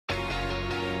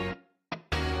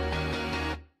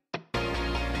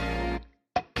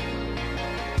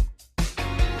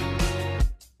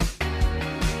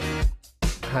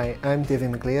Hi, I'm Davey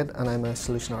McGlade and I'm a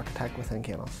solution architect within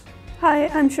Kainos. Hi,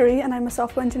 I'm Cherie and I'm a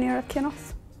software engineer at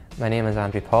Kainos. My name is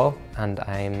Andrew Paul and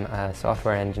I'm a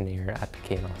software engineer at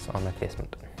Kainos on my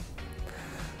placement.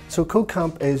 So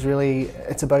CodeCamp is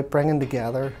it's about bringing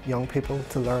together young people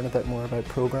to learn a bit more about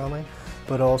programming,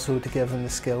 but also to give them the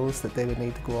skills that they would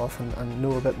need to go off and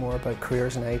know a bit more about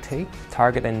careers in IT.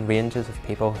 Targeting ranges of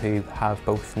people who have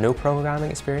both no programming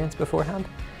experience beforehand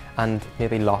and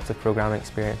maybe lots of programming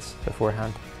experience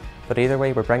beforehand. But either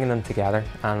way, we're bringing them together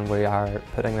and we are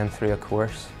putting them through a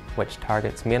course which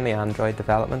targets mainly Android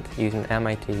development using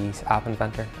MIT's App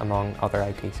Inventor among other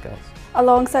IT skills.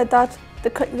 Alongside that,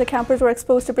 the campers were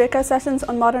exposed to breakout sessions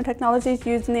on modern technologies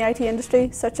used in the IT industry,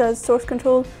 such as source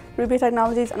control, Ruby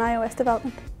technologies and iOS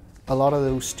development. A lot of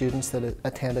those students that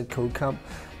attended CodeCamp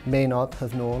may not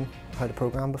have known how to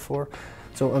program before.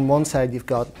 So on one side you've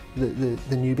got the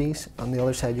newbies, on the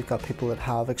other side you've got people that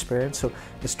have experience. So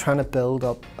it's trying to build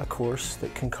up a course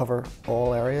that can cover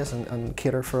all areas and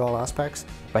cater for all aspects.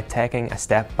 By taking a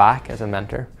step back as a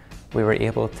mentor, we were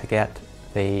able to get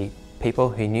the people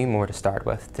who knew more to start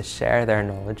with to share their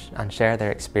knowledge and share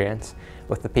their experience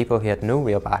with the people who had no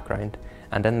real background,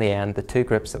 and in the end the two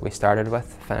groups that we started with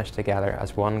finished together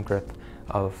as one group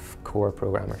of core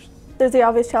programmers. There's the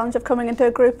obvious challenge of coming into a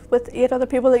group with 8 other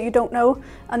people that you don't know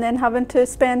and then having to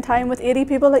spend time with 80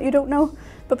 people that you don't know,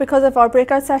 but because of our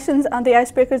breakout sessions and the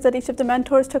icebreakers that each of the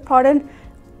mentors took part in,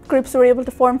 groups were able to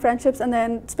form friendships and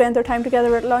then spend their time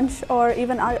together at lunch or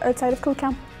even outside of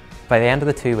CodeCamp. By the end of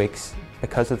the 2 weeks,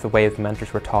 because of the way the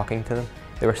mentors were talking to them,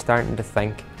 they were starting to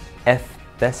think, if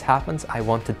this happens, I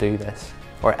want to do this.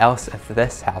 Or else, if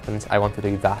this happens, I want to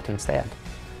do that instead.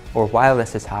 Or while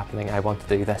this is happening, I want to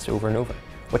do this over and over,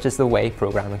 which is the way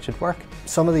programming should work.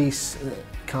 Some of these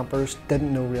campers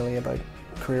didn't know really about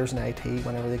careers in IT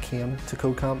whenever they came to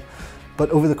CodeCamp, but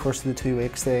over the course of the 2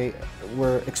 weeks they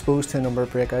were exposed to a number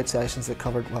of breakout sessions that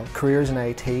covered careers in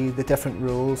IT, the different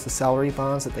roles, the salary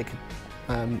bands that they could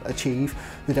achieve,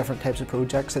 the different types of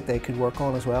projects that they could work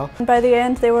on as well. And by the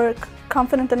end they were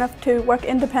confident enough to work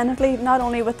independently, not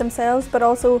only with themselves but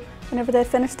also whenever they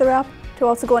finished their app, to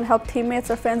also go and help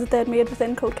teammates or friends that they had made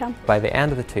within CodeCamp. By the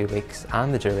end of the 2 weeks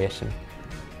and the duration,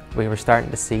 we were starting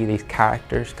to see these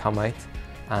characters come out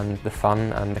and the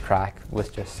fun and the crack was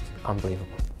just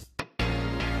unbelievable.